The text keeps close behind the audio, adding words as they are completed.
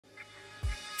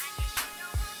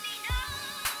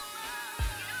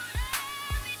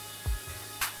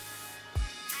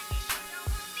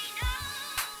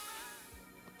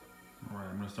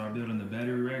start building the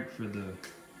battery rack for the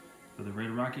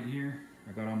red rocket here.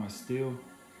 I got all my steel.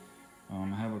 I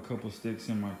have a couple sticks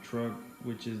in my truck,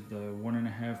 which is the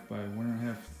 1.5 by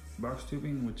 1.5 box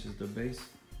tubing, which is the base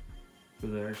for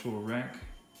the actual rack.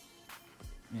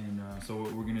 And so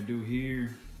what we're gonna do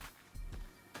here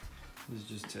is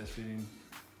just test fitting.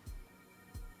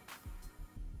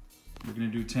 We're gonna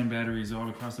do 10 batteries all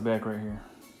across the back right here.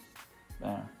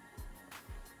 Bam.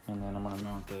 And then I'm gonna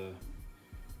mount the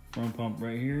front pump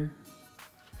right here.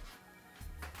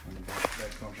 And the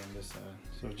back pump on this side.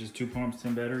 So just 2 pumps,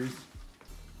 10 batteries.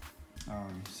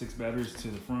 6 batteries to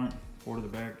the front, 4 to the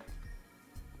back.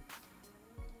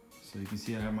 So you can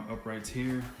see I have my uprights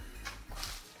here.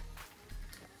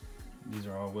 These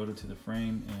are all welded to the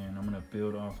frame, and I'm gonna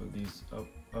build off of these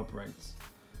uprights.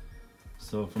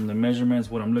 So from the measurements,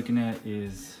 what I'm looking at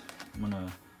is I'm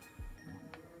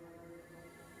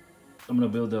gonna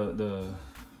build the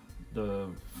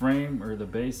frame or the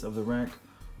base of the rack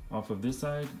off of this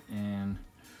side and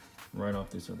right off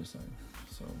this other side.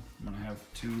 So I'm gonna have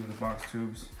 2 of the box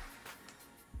tubes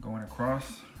going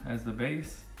across as the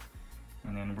base,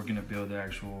 and then we're gonna build the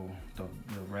actual the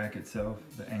rack itself,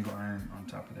 the angle iron on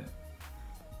top of that.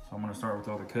 So I'm gonna start with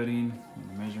all the cutting and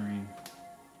the measuring,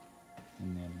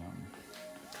 and then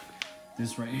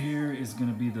this right here is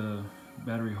gonna be the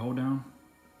battery hold down.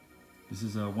 This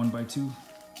is a 1x2,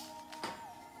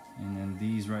 and then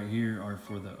these right here are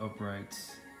for the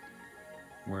uprights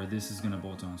where this is gonna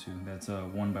bolt onto. That's a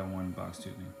 1x1 box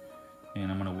tubing,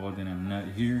 and I'm gonna weld in a nut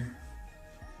here,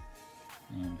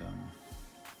 and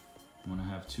I'm gonna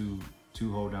have two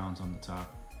hold downs on the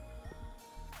top.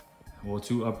 Well,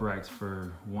 2 uprights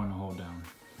for 1 hold down.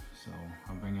 So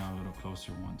I'll bring y'all a little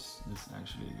closer once this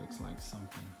actually looks like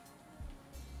something.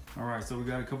 All right, so we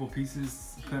got a couple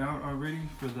pieces cut out already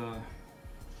for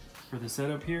the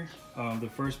setup here. The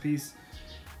first piece,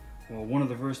 well, one of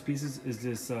the first pieces is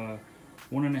this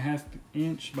 1.5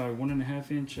 inch by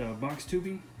 1.5 inch box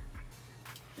tubing,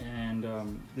 and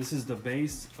this is the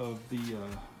base of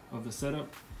the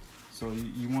setup. So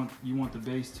you want the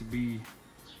base to be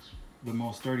the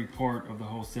most sturdy part of the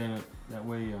whole setup. That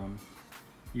way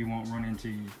you won't run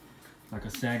into like a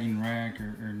sagging rack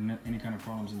or any kind of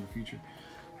problems in the future.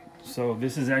 So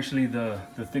this is actually the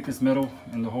thickest metal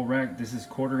in the whole rack. This is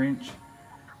 1/4 inch,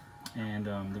 and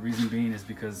the reason being is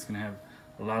because it's gonna have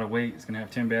a lot of weight. It's gonna have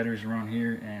 10 batteries around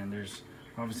here, and there's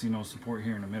obviously no support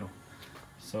here in the middle.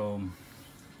 So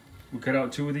we cut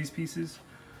out 2 of these pieces.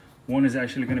 One is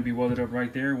actually gonna be welded up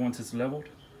right there once it's leveled,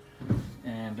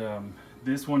 and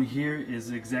this one here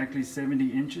is exactly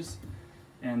 70 inches,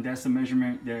 and that's the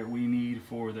measurement that we need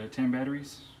for the 10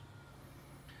 batteries.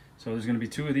 So there's gonna be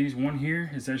 2 of these. One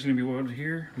here is actually gonna be welded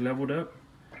here, leveled up,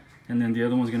 and then the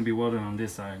other one's gonna be welded on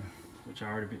this side, which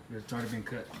it's already been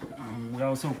cut. We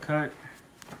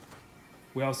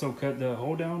also cut the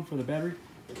hold down for the battery.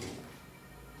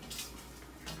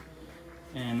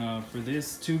 And for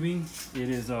this tubing, it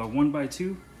is a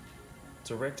 1x2.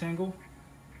 It's a rectangle,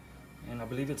 and I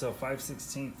believe it's a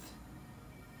 5/16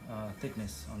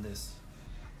 thickness on this.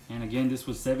 And again, this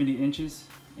was 70 inches,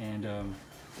 and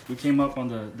we came up on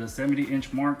the 70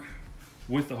 inch mark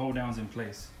with the hold downs in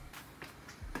place.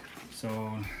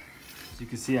 So as you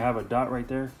can see, I have a dot right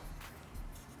there.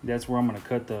 That's where I'm gonna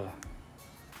cut the,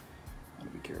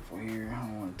 gotta be careful here, I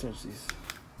don't wanna touch these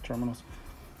terminals.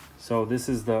 So this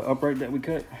is the upright that we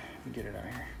cut. Let me get it out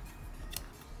here.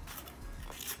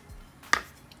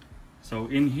 So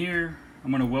in here,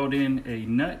 I'm gonna weld in a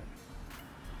nut,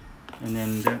 and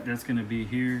then that's gonna be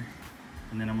here,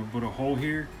 and then I'm gonna put a hole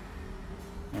here,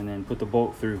 and then put the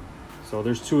bolt through. So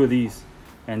there's 2 of these,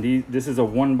 and this is a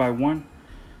 1x1.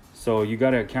 So you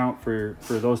gotta account for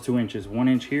those 2 inches, 1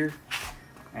 inch here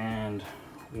and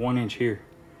 1 inch here.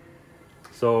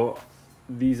 So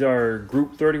these are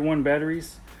group 31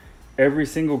 batteries. Every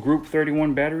single group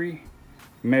 31 battery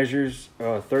measures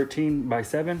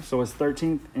 13x7, so it's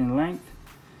 13th in length,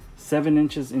 7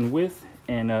 inches in width,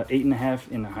 and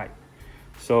 8.5 in height.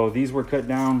 So these were cut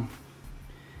down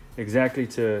exactly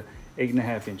to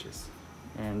 8.5 inches,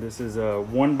 and this is a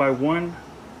 1x1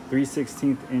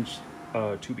 3/16 inch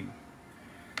tubing.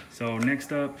 So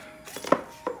next up,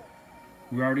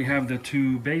 we already have the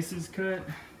 2 bases cut.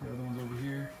 The other one's over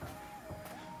here.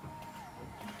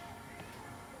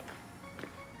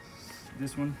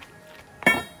 This one.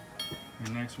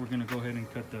 And next we're gonna go ahead and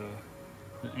cut the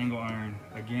angle iron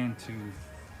again to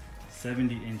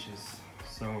 70 inches.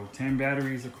 So 10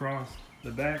 batteries across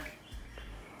the back,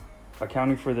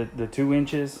 accounting for the 2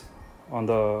 inches on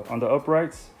the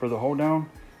uprights for the hold down.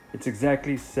 It's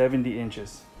exactly 70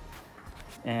 inches.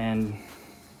 And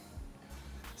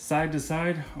side to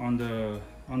side on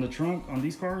on the trunk on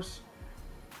these cars,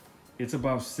 it's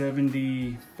about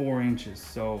 74 inches.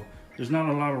 So there's not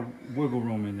a lot of wiggle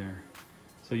room in there.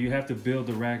 So you have to build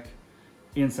the rack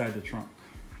inside the trunk.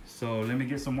 So let me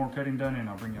get some more cutting done and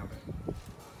I'll bring y'all back.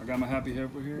 I got my happy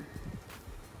helper here.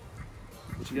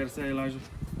 What you gotta say, Elijah?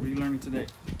 What are you learning today?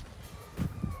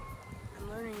 I'm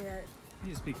learning that. You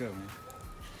need to speak up,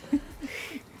 man.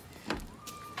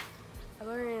 I'm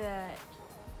learning that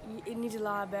it needs a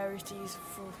lot of batteries to use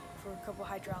for a couple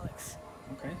hydraulics.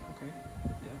 Okay, okay,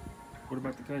 yeah. What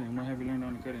about the cutting? What have you learned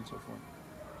on the cutting so far?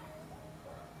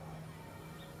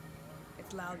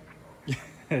 It's loud.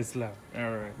 It's loud.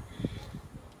 All right.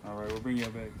 All right, we'll bring you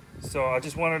back. So I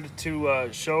just wanted to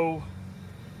show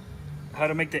how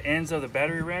to make the ends of the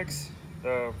battery racks.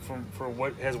 For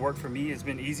what has worked for me, it's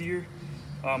been easier.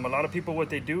 A lot of people, what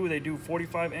they do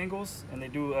 45 angles and they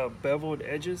do beveled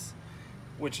edges,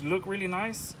 which look really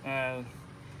nice.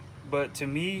 But to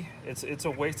me, it's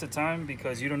a waste of time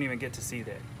because you don't even get to see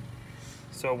that.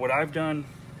 So what I've done,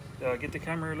 get the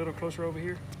camera a little closer over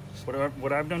here.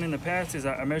 What I've done in the past is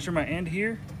I measure my end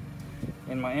here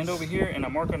and my end over here, and I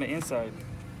mark on the inside,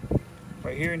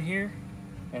 right here and here,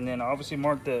 and then I obviously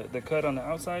mark the cut on the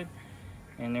outside.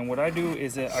 And then what I do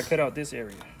is that I cut out this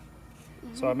area.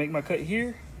 So I make my cut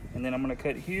here, and then I'm gonna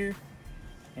cut here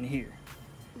and here.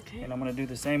 Okay. And I'm gonna do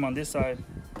the same on this side.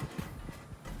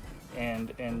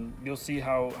 And you'll see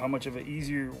how much of an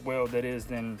easier weld that is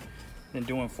than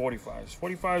doing 45s.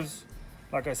 45s,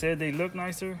 like I said, they look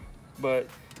nicer, but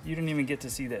you don't even get to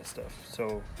see that stuff.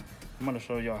 So I'm gonna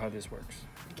show y'all how this works.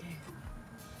 Okay.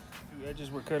 The edges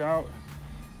were cut out,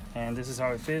 and this is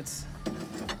how it fits.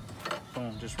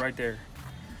 Boom, just right there.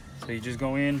 So you just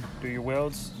go in, do your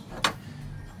welds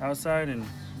outside, and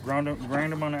grind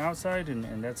them on the outside,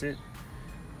 and that's it.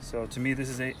 So to me, this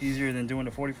is easier than doing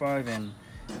the 45, and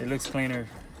it looks cleaner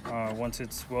once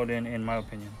it's welded in my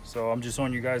opinion. So I'm just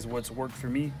showing you guys what's worked for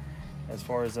me as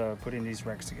far as putting these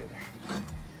racks together.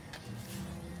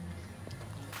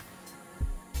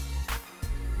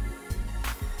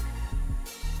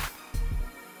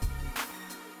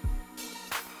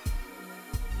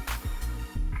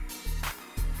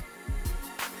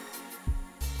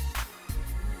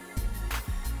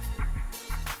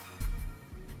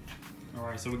 All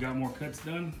right, so we got more cuts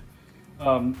done.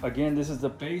 Again, this is the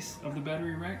base of the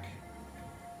battery rack,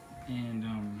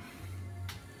 and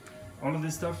all of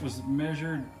this stuff was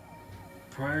measured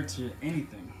prior to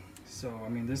anything. So I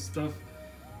mean, this stuff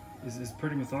is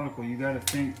pretty methodical. You got to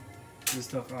think this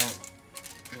stuff out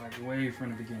like way from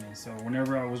the beginning. So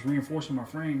whenever I was reinforcing my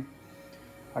frame,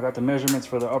 I got the measurements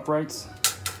for the uprights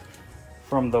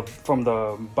from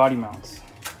the body mounts.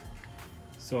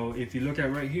 So if you look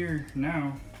at right here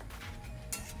now,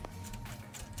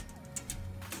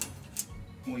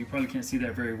 well, you probably can't see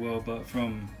that very well, but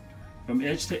from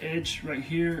edge to edge right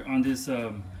here on this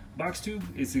box tube,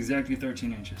 it's exactly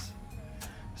 13 inches.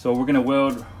 So we're gonna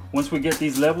weld, once we get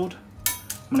these leveled,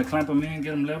 I'm gonna clamp them in,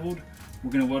 get them leveled.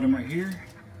 We're gonna weld them right here,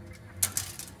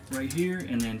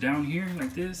 and then down here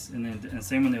like this, and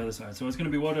same on the other side. So it's gonna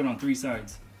be welded on 3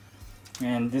 sides.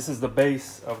 And this is the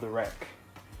base of the rack.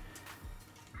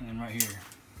 And right here.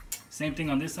 Same thing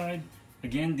on this side.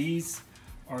 Again, these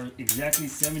are exactly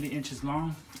 70 inches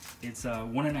long. It's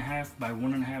 1.5 by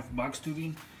 1.5 box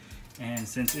tubing, and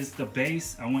since it's the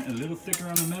base, I went a little thicker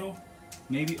on the metal,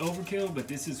 maybe overkill, but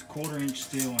this is 1/4 inch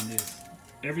steel on this.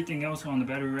 Everything else on the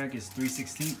battery rack is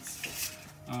 3/16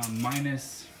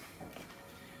 minus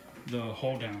the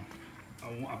hold down.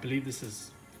 I believe this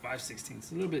is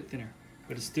 5/16, a little bit thinner,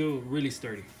 but it's still really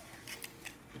sturdy.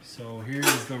 So here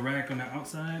is the rack on the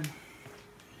outside.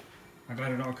 I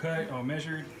got it all cut, all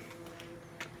measured.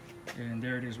 And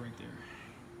there it is right there.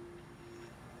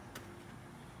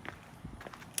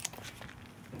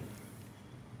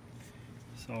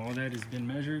 So all that has been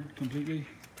measured completely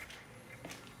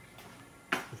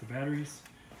with the batteries.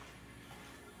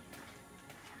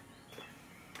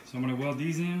 So I'm gonna weld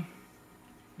these in,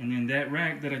 and then that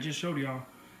rack that I just showed y'all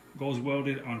goes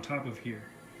welded on top of here.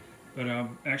 But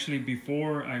actually,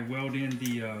 before I weld in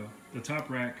the top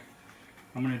rack,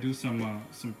 I'm gonna do some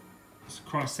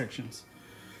cross sections.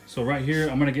 So right here,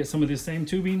 I'm gonna get some of this same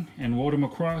tubing and weld them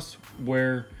across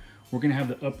where we're gonna have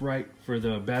the upright for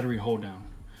the battery hold down.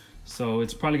 So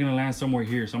it's probably gonna land somewhere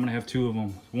here. So I'm gonna have 2 of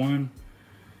them, one,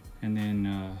 and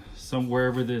then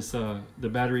wherever this the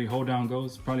battery hold down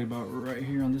goes, probably about right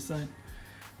here on this side.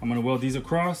 I'm gonna weld these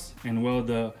across and weld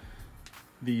the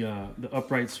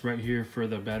uprights right here for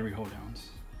the battery hold downs.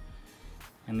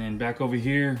 And then back over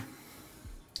here,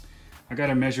 I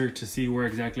gotta measure to see where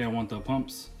exactly I want the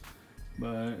pumps,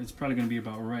 but it's probably gonna be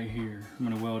about right here. I'm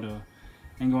gonna weld a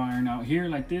angle iron out here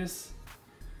like this,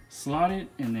 slot it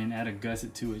and then add a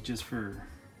gusset to it just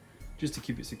to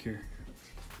keep it secure.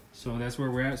 So that's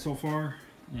where we're at so far,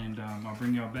 and I'll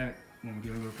bring y'all back when we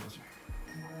get a little closer.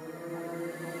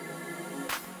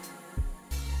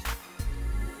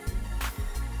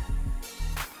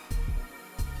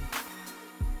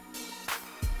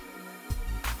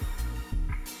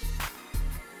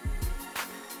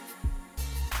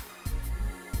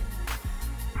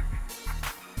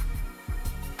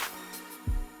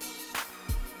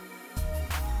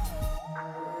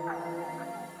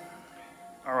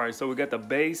 All right, so we got the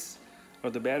base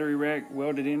of the battery rack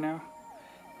welded in now,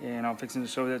 and I'm fixing to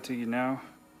show that to you now.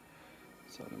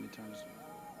 So let me turn this.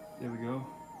 There we go.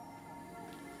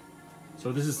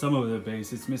 So this is some of the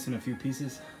base. It's missing a few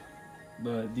pieces,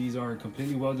 but these are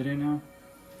completely welded in now.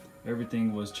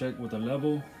 Everything was checked with a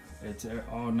level. It's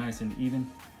all nice and even.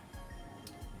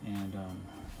 And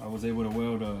I was able to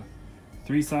weld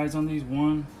 3 sides on these,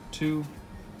 1, 2,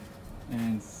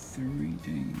 and 3.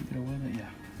 Dang, did I weld it? Yeah,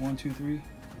 1, 2, 3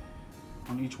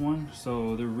 on each one.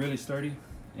 So they're really sturdy.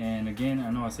 And again,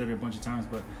 I know I said it a bunch of times,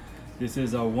 but this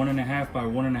is a 1.5 by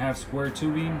 1.5 square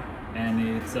tubing, and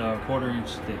it's a 1/4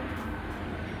 inch thick.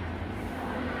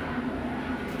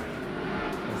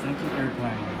 Thank you,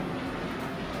 airplane.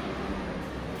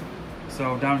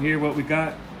 So down here, what we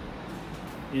got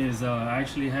is I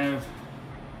actually have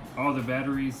all the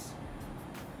batteries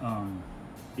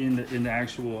in the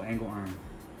actual angle iron.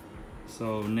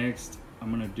 So next, I'm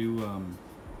gonna do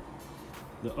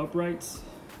the uprights.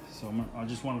 So I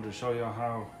just wanted to show y'all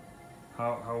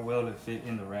how well it fit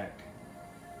in the rack.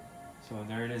 So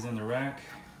there it is in the rack.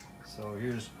 So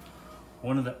here's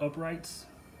one of the uprights,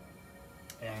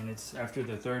 and it's after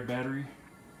the 3rd battery.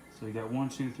 So you got 1,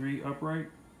 2, 3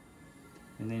 upright,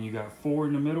 and then you got 4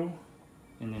 in the middle,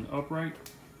 and then upright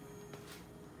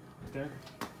right there,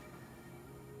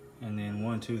 and then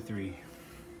 1, 2, 3.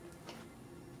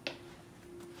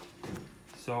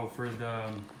 So for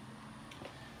the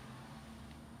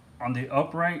on the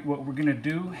upright, what we're gonna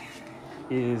do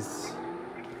is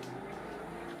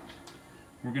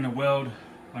we're gonna weld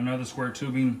another square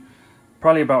tubing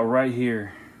probably about right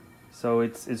here. So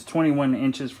it's 21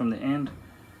 inches from the end.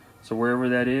 So wherever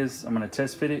that is, I'm gonna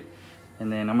test fit it,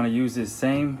 and then I'm gonna use this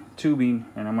same tubing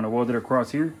and I'm gonna weld it across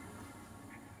here.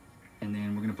 And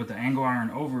then we're gonna put the angle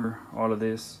iron over all of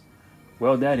this,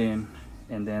 weld that in,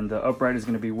 and then the upright is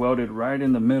gonna be welded right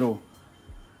in the middle,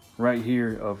 right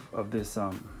here of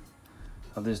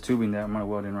this tubing that I'm gonna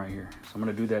weld in right here. So I'm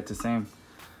gonna do that the same.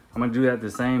 I'm gonna do that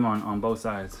the same on both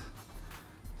sides.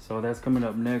 So that's coming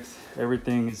up next.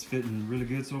 Everything is fitting really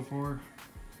good so far.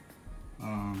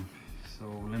 So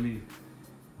let me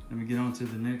get on to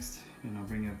the next, and I'll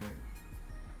bring it back.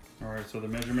 All right, so the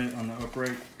measurement on the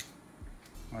upright,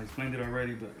 I explained it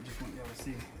already, but I just want y'all to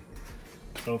see.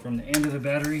 So from the end of the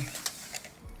battery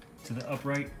to the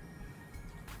upright,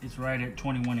 it's right at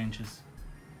 21 inches.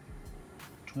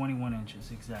 21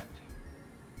 inches exact.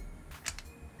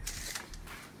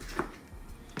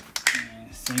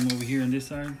 And same over here on this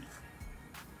side,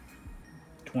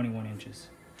 21 inches.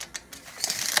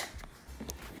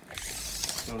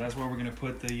 So that's where we're gonna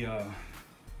put the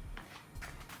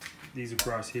these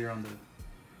across here on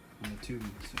the tube.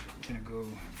 So we're gonna go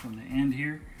from the end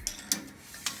here,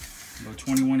 go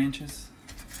 21 inches.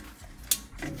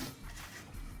 So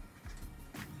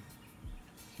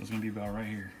it's gonna be about right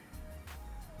here.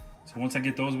 So once I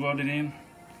get those welded in,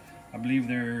 I believe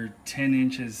they're 10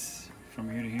 inches from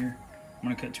here to here. I'm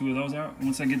gonna cut 2 of those out.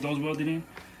 Once I get those welded in,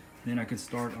 then I can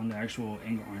start on the actual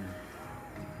angle iron.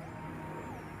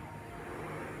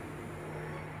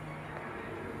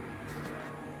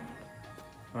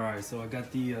 All right, so I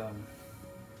got the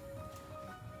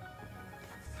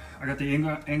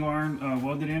angle iron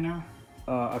welded in now.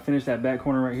 I finished that back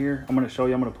corner right here. I'm gonna show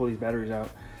you. I'm gonna pull these batteries out.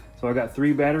 So I got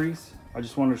 3 batteries. I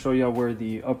just wanted to show y'all where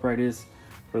the upright is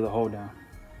for the hold down.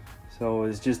 So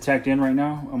it's just tacked in right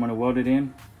now. I'm gonna weld it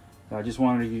in. I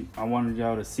wanted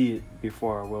y'all to see it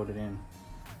before I weld it in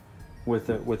with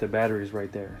the batteries right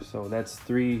there. So that's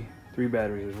three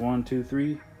batteries. There's 1, 2,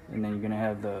 3, and then you're gonna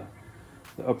have the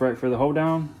upright for the hold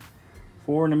down,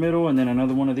 4 in the middle, and then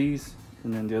another one of these,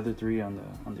 and then the other 3 on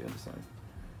the other side.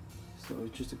 So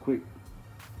it's just a quick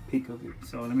peek of it.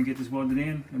 So let me get this welded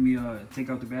in. Let me take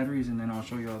out the batteries, and then I'll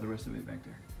show you all the rest of it back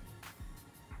there.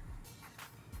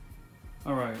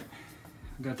 All right,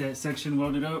 I got that section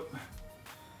welded up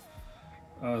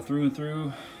through and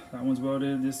through. That one's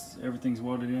welded. Everything's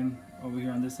welded in over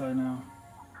here on this side now.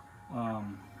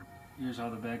 Here's how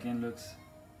the back end looks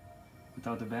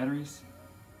without the batteries.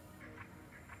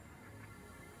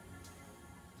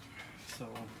 So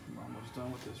I'm almost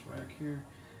done with this rack here.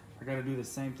 I gotta do the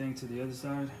same thing to the other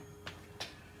side.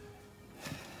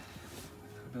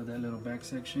 Build that little back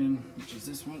section, which is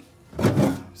this one.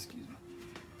 Excuse me.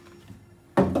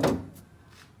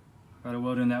 Gotta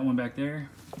weld in that one back there,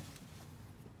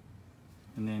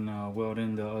 and then weld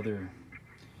in the other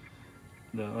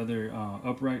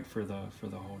upright for the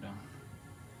hold down.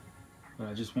 But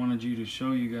I just wanted to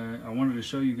show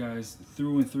you guys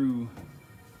through and through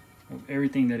of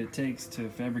everything that it takes to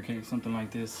fabricate something like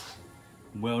this,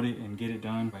 weld it and get it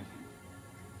done.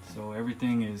 So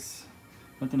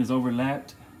nothing is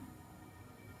overlapped.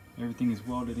 Everything is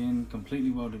welded in,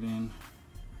 completely welded in.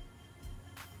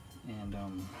 And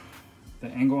the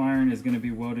angle iron is going to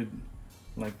be welded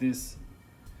like this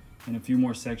in a few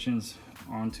more sections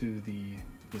onto the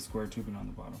square tubing on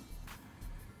the bottom.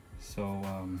 So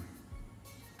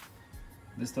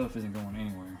this stuff isn't going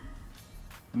anywhere.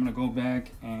 I'm going to go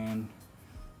back and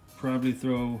probably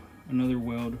throw another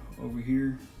weld over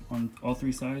here on all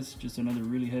three sides, just another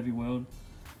really heavy weld,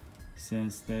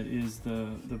 since that is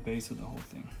the base of the whole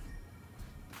thing.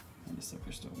 And the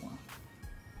sucker's still warm.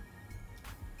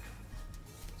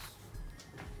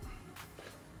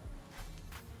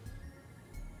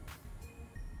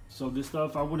 So this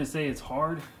stuff, I wouldn't say it's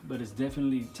hard, but it's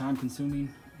definitely time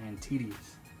consuming and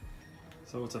tedious.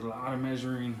 So it's a lot of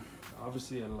measuring,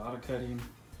 obviously a lot of cutting,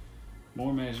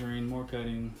 more measuring, more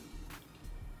cutting.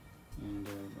 And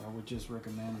I would just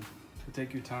recommend to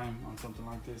take your time on something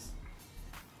like this.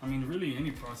 I mean, really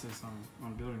any process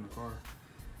on building a car,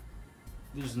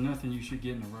 there's nothing you should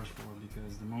get in a rush for,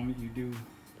 because the moment you do,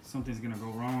 something's gonna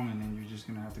go wrong and then you're just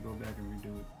gonna have to go back and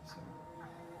redo it. So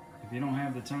if you don't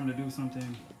have the time to do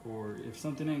something, or if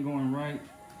something ain't going right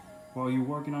while you're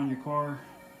working on your car,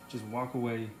 just walk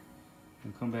away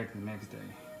and come back the next day.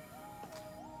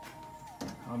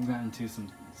 I've gotten to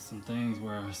some things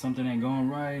where something ain't going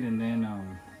right, and then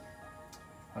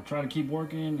I try to keep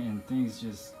working and things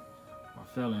just are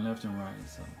failing left and right.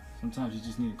 So sometimes you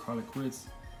just need to call it quits,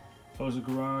 close the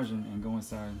garage and go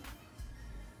inside,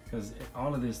 because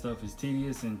all of this stuff is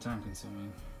tedious and time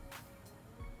consuming.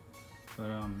 But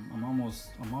I'm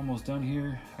almost done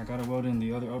here. I gotta weld in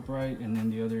the other upright and then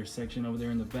the other section over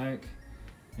there in the back,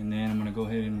 and then I'm gonna go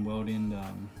ahead and weld in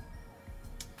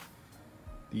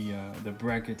the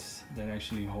brackets that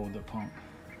actually hold the pump.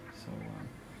 So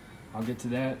I'll get to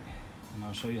that, and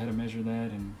I'll show you how to measure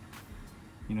that, and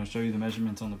show you the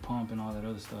measurements on the pump and all that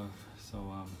other stuff.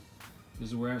 So this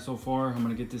is where we're at so far. I'm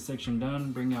gonna get this section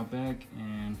done, bring y'all back,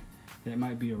 and that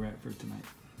might be a wrap for tonight.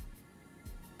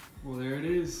 Well, there it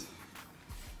is.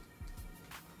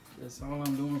 That's all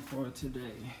I'm doing for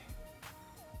today.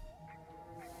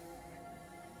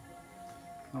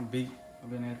 I'm beat. I've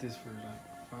been at this for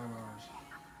like 5 hours.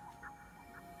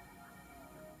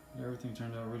 Everything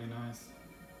turned out really nice.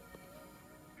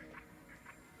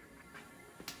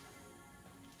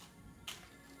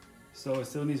 So it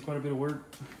still needs quite a bit of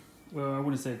work. Well, I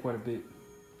wouldn't say quite a bit.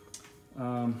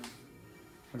 I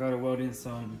gotta weld in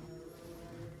some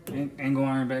angle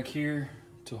iron back here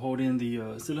to hold in the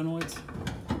solenoids.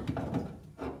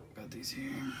 Got these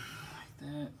here,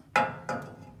 like that.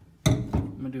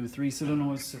 I'm gonna do 3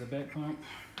 solenoids to the back pump,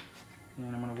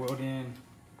 and I'm gonna weld in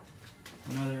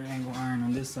another angle iron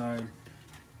on this side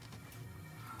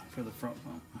for the front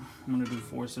pump. I'm gonna do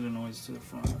 4 solenoids to the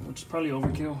front, which is probably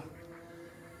overkill,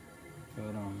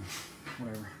 but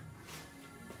whatever,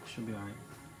 should be all right.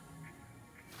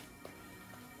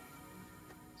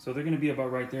 So they're gonna be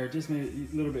about right there, just maybe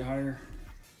a little bit higher.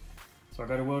 So I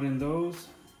gotta weld in those,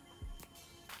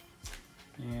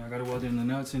 and I gotta weld in the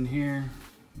nuts in here,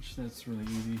 which that's really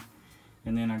easy.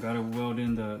 And then I gotta weld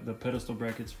in the pedestal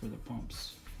brackets for the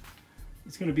pumps.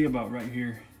 It's gonna be about right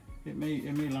here. It may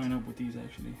line up with these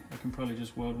actually. I can probably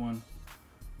just weld one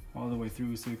all the way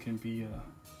through so it can be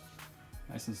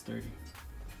nice and sturdy.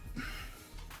 I'm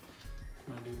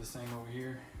gonna do the same over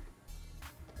here.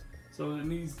 So it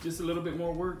needs just a little bit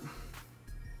more work.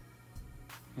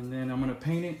 And then I'm gonna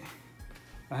paint it.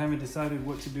 I haven't decided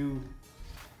what to do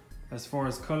as far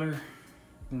as color.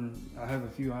 And I have a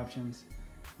few options.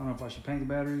 I don't know if I should paint the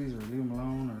batteries or leave them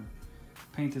alone, or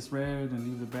paint this red and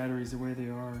leave the batteries the way they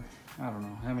are. I don't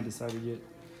know, I haven't decided yet.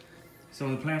 So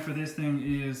the plan for this thing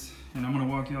is, and I'm gonna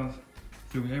walk y'all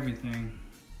through everything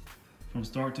from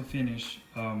start to finish.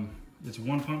 It's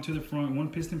 1 pump to the front, 1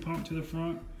 piston pump to the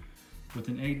front with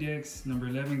an ADEX number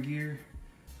 11 gear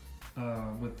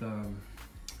with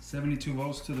 72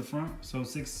 volts to the front. So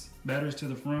 6 batteries to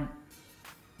the front,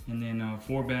 and then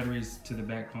 4 batteries to the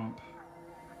back pump.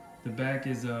 The back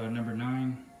is number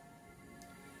 9,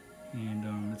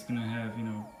 and it's gonna have, you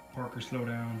know, Parker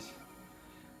slowdowns.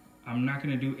 I'm not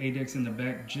gonna do ADEX in the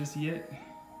back just yet,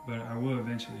 but I will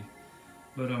eventually.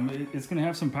 But it's gonna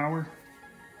have some power,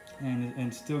 and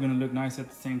it's still gonna look nice at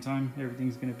the same time.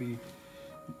 Everything's gonna be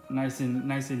nice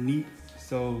and neat.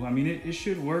 So I mean, it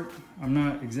should work. I'm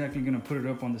not exactly gonna put it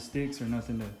up on the sticks or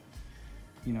nothing to,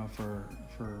 you know, for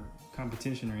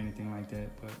competition or anything like that.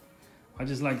 But I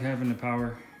just like having the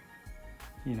power,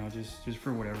 you know, just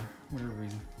for whatever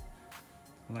reason.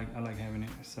 I like having it.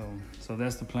 So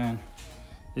that's the plan.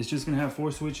 It's just gonna have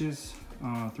 4 switches,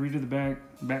 3 to the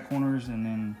back corners, and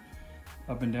then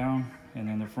up and down, and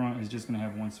then the front is just gonna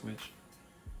have 1 switch.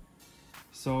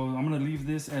 So I'm gonna leave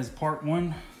this as part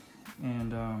 1,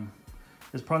 and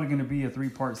it's probably gonna be a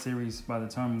 3-part series by the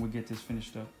time we get this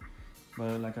finished up.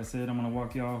 But like I said, I'm gonna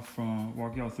walk y'all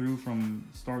through from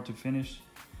start to finish.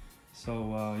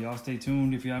 So y'all stay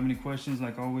tuned. If you have any questions,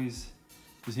 like always,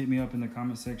 just hit me up in the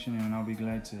comment section, and I'll be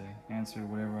glad to answer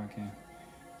whatever I can.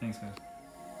 Thanks, guys.